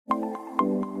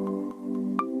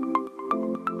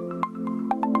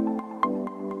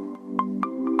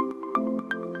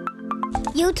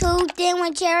YouTube then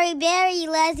with CherryBerry.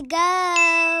 Let's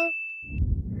go.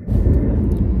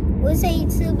 What's up,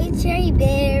 YouTube? It's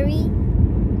CherryBerry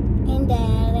and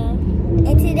Dada.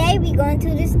 And today we're going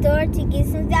to the store to get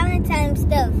some Valentine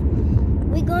stuff.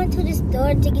 We're going to the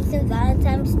store to get some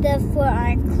Valentine stuff for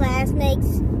our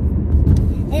classmates.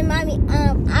 And Mommy,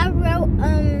 I wrote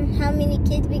how many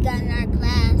kids we got in our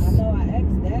class. I know I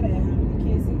asked Dada how many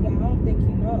kids he got. I don't think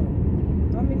you know.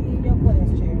 How many in your class,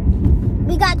 Cherry?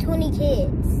 We got 20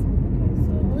 kids. Okay,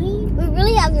 so We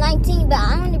really have 19, but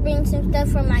I want to bring some stuff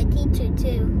for my teacher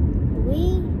too.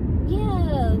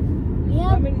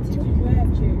 how many teachers you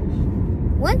have, Cherry?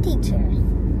 One teacher.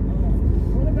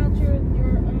 What about your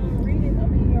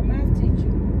your math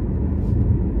teacher?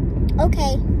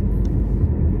 Okay.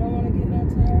 You don't want to get no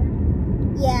tired?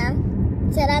 Yeah.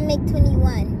 Said I make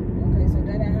 21. Okay, so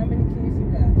Dada, how many kids you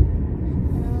got?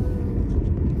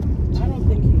 I don't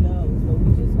think he knows, but we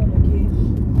just want to get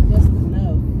just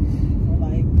enough for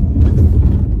like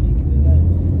making it up.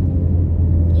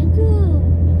 You could.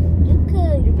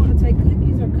 You want to take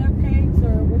cookies or cupcakes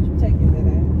or what you taking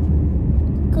Dada?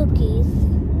 Cookies.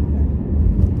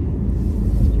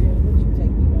 Okay. What you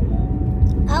taking Dada?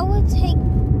 I would take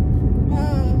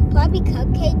probably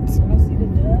cupcakes. Can I see the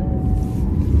doves?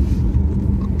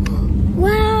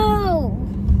 Wow.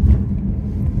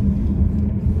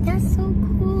 That's so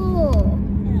cool.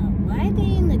 Why are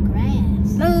they in the grass?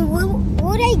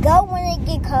 Where they go when they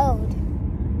get cold?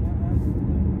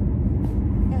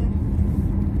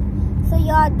 So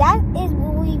y'all, that is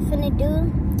what we finna do.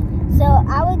 So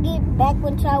I will get back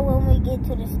with y'all when we get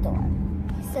to the store.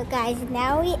 So guys,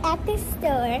 now we at the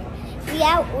store. We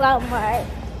at Walmart.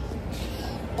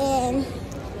 And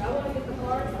Y'all want to get the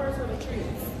cards first or the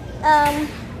treats? I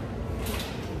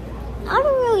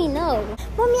don't really know.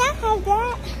 Mommy, I have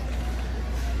that.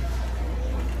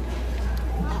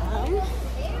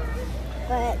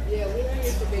 But Yeah, we don't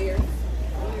get the bears. We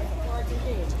get the cards and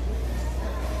candy.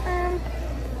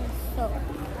 So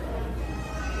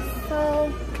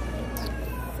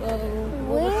What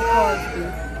would the cards be?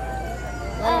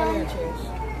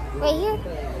 right here.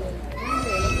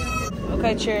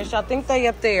 Okay, Cherish, I think they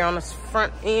up there on the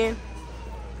front end.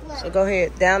 So go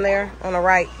ahead, down there on the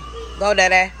right. Go,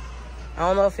 Dada. I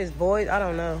don't know if it's boys. I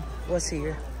don't know what's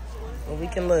here, but we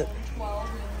can look.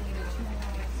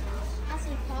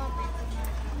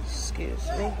 Excuse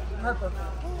me.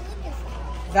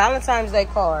 Valentine's Day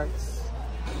cards.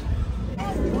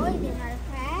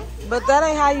 But that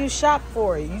ain't how you shop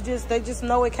for it. They just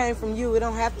know it came from you. It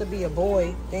don't have to be a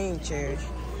boy thing, Cherish.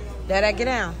 Dada, get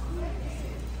down.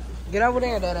 Get over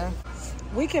there, Dada.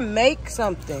 We can make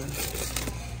something.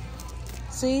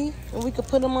 See? And we could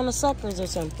put them on the suckers or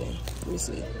something. Let me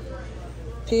see.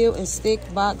 Peel and stick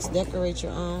box, decorate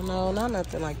your own. No, not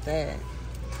nothing like that.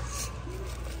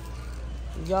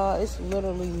 Y'all, it's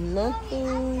literally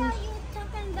nothing. I thought you were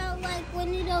talking about like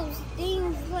one of those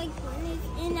things, like when it's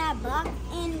in that box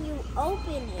and you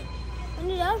open it.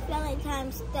 One of those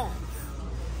Valentine stuff.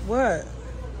 What?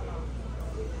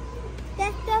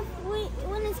 That stuff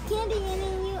when it's candy and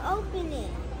then you open it.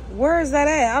 Where is that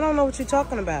at? I don't know what you're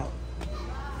talking about.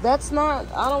 That's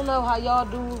not, I don't know how y'all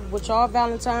do with y'all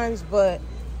Valentines, but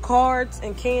cards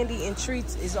and candy and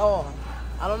treats is all.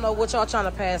 I don't know what y'all trying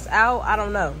to pass out. I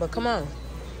don't know, but come on.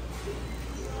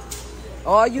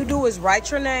 All you do is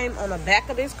write your name on the back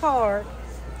of this card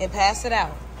and pass it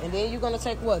out. And then you're going to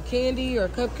take what, candy or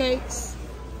cupcakes?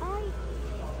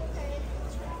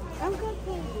 I'm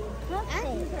cupcakes.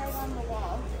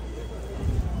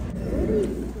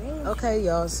 Okay,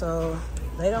 y'all, so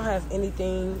they don't have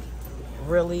anything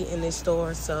really in this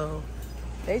store, so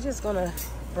they just gonna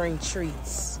bring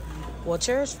treats. Well,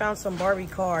 Cherish found some Barbie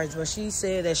cards, but she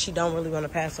said that she don't really want to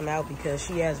pass them out because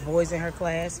she has boys in her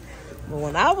class. But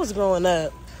when I was growing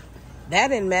up, that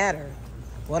didn't matter.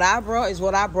 What I brought is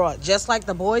what I brought. Just like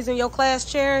the boys in your class,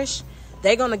 Cherish,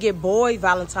 they gonna get boy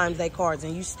Valentine's Day cards,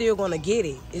 and you still gonna get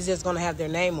it. It's just gonna have their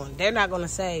name on it. They're not gonna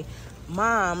say,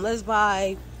 Mom, let's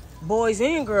buy boys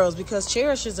and girls because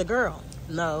Cherish is a girl.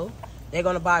 No, they're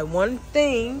gonna buy one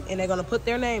thing and they're gonna put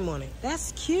their name on it.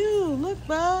 That's cute. Look,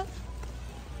 bud.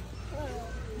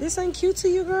 This ain't cute to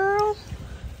you, girl?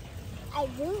 I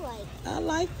do like it. I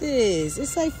like this. It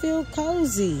say feel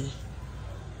cozy.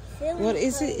 What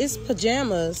is it? It's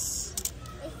pajamas.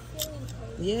 It's feeling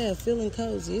cozy. Yeah, feeling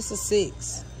cozy. It's a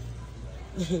 6.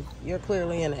 You're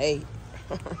clearly an 8.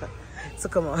 So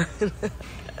come on.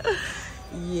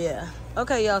 Yeah.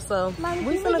 Okay, y'all. So Mom,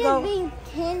 we can finna we go. just bring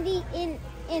candy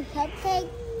and cupcakes?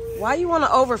 Why you want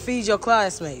to overfeed your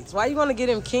classmates? Why you want to get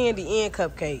them candy and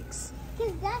cupcakes?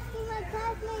 Because that's what my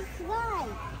classmates like.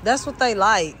 That's what they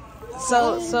like.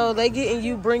 So they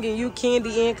bringing you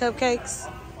candy and cupcakes?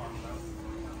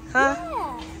 Huh?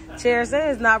 Yeah. Cherish, they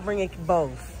is not bringing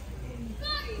both.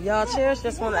 Y'all, Cherish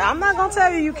just want to, I'm not going to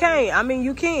tell you you can't. I mean,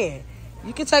 you can.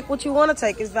 You can take what you want to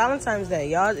take. It's Valentine's Day.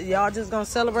 Y'all just going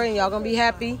to celebrate and y'all going to be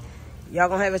happy. Y'all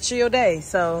going to have a chill day.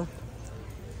 So,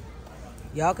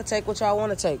 y'all can take what y'all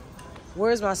want to take.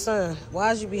 Where's my son?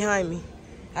 Why is you behind me?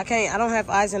 I don't have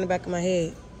eyes in the back of my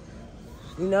head.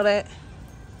 You know that?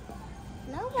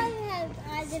 Nobody has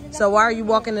eyes in the back. So why are you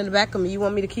walking in the back of me? You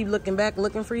want me to keep looking back,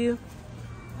 looking for you?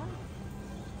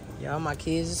 Y'all, my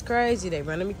kids is crazy. They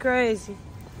running me crazy.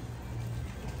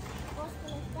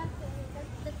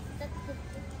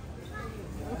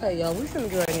 Okay, y'all, we finna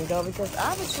get ready and go because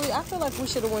obviously I feel like we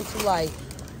should have went to like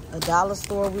a dollar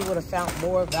store. We would have found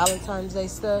more Valentine's Day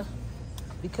stuff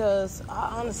because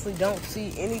I honestly don't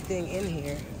see anything in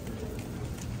here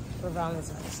for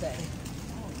Valentine's Day.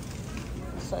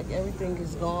 It's like everything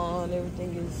is gone.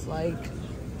 Everything is like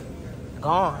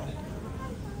gone.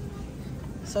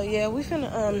 So yeah, we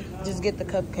finna just get the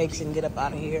cupcakes and get up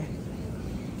out of here.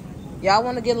 Y'all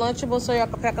want to get Lunchable so y'all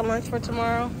can pack a lunch for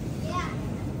tomorrow? Yeah.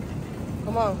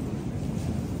 Come on.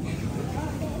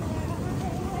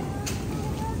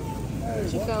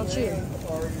 She found Cherry.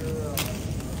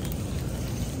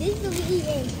 This will be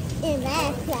eaten in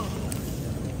math class.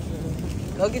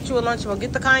 Go get you a Lunchable.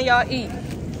 Get the kind y'all eat.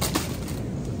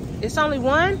 It's only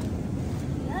one?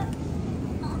 Yep.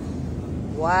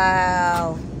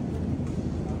 Wow.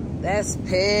 That's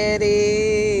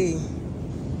petty.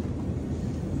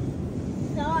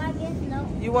 So I guess no.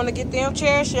 You want to get them,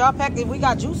 Cherish? Y'all pack it. We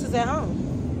got juices at home.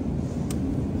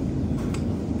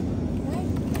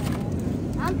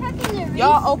 I'm packing the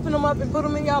Y'all open them up and put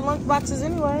them in y'all lunch boxes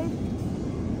anyway.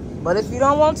 But if you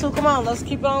don't want to, come on. Let's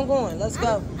keep it on going. Let's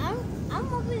go.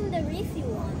 I'm opening the Reefy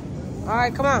one. All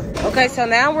right, come on. Okay, so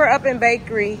now we're up in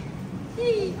bakery.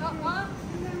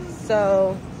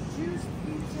 So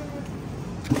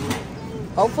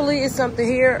hopefully it's something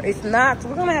here. If not,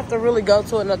 we're going to have to really go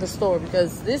to another store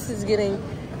because this is getting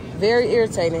very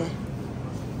irritating.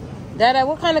 Dada,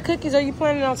 what kind of cookies are you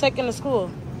planning on taking to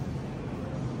school?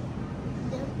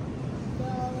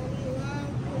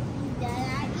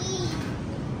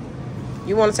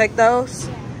 You want to take those?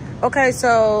 Yeah. Okay,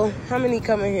 so how many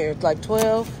come in here? Like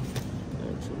 12?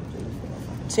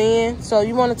 10? So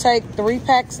you want to take 3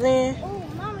 packs then? Oh,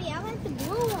 Mommy, I like the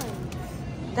blue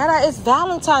one. Dada, it's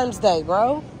Valentine's Day,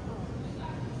 bro.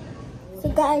 So,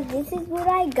 guys, this is what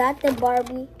I got, the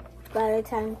Barbie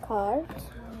Valentine cards.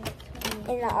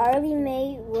 And I already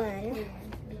made one.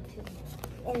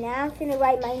 And now I'm going to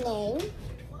write my name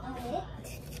on it.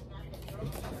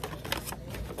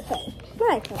 Okay,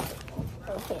 my pen.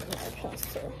 Okay, my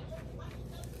pencil.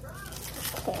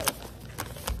 Okay.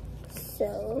 So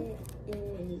it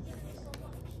is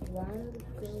 1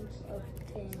 goes of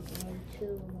 10 and 2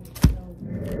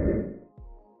 over.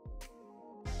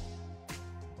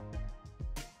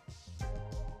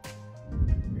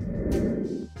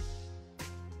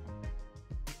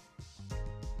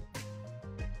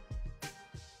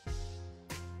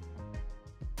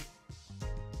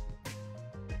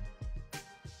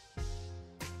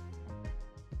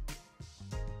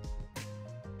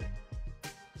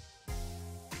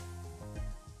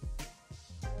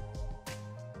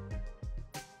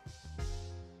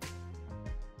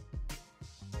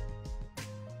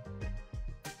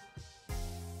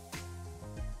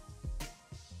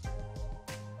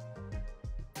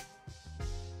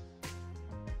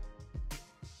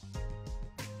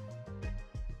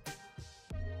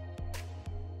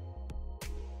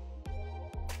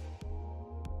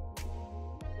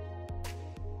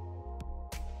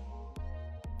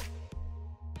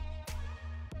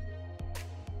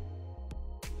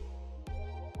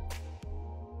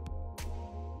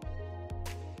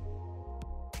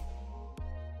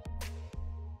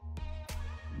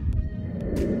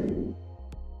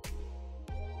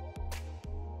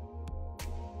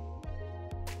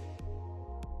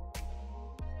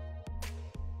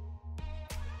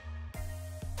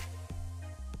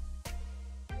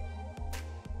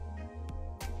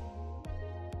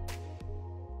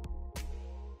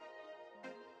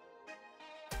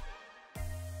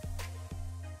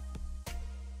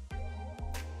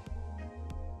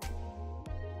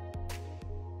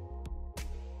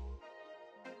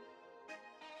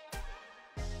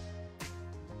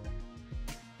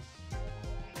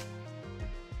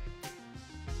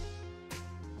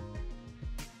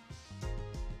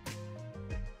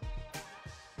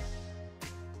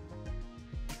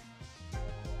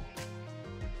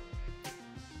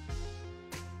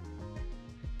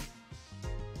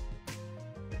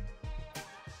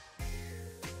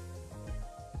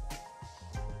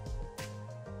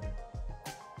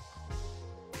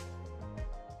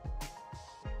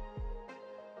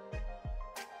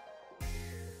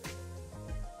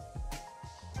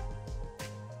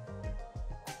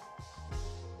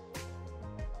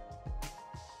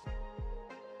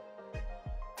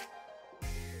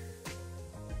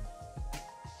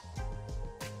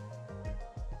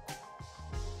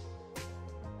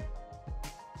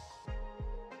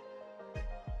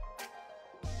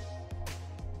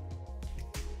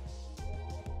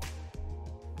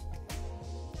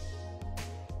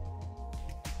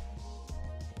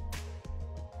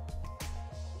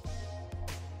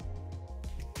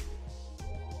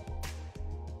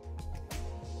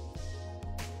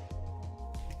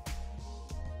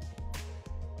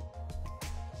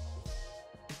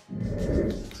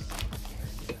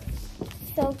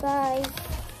 So guys,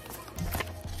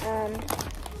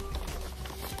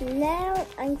 now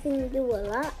I'm gonna do a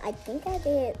lot. I think I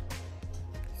did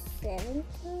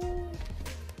 17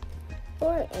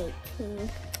 or 18.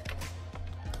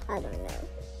 I don't know.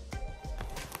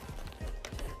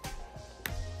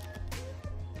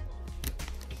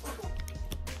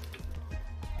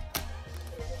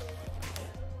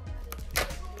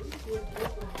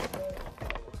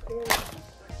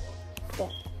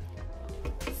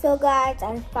 So guys,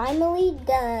 I'm finally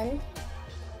done.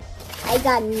 I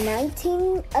got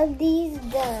 19 of these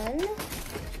done.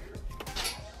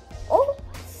 Oh!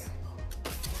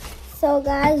 So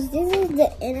guys, this is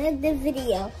the end of the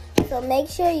video. So make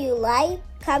sure you like,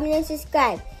 comment, and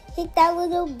subscribe. Hit that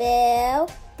little bell.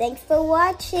 Thanks for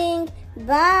watching.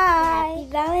 Bye.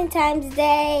 Happy Valentine's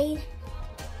Day.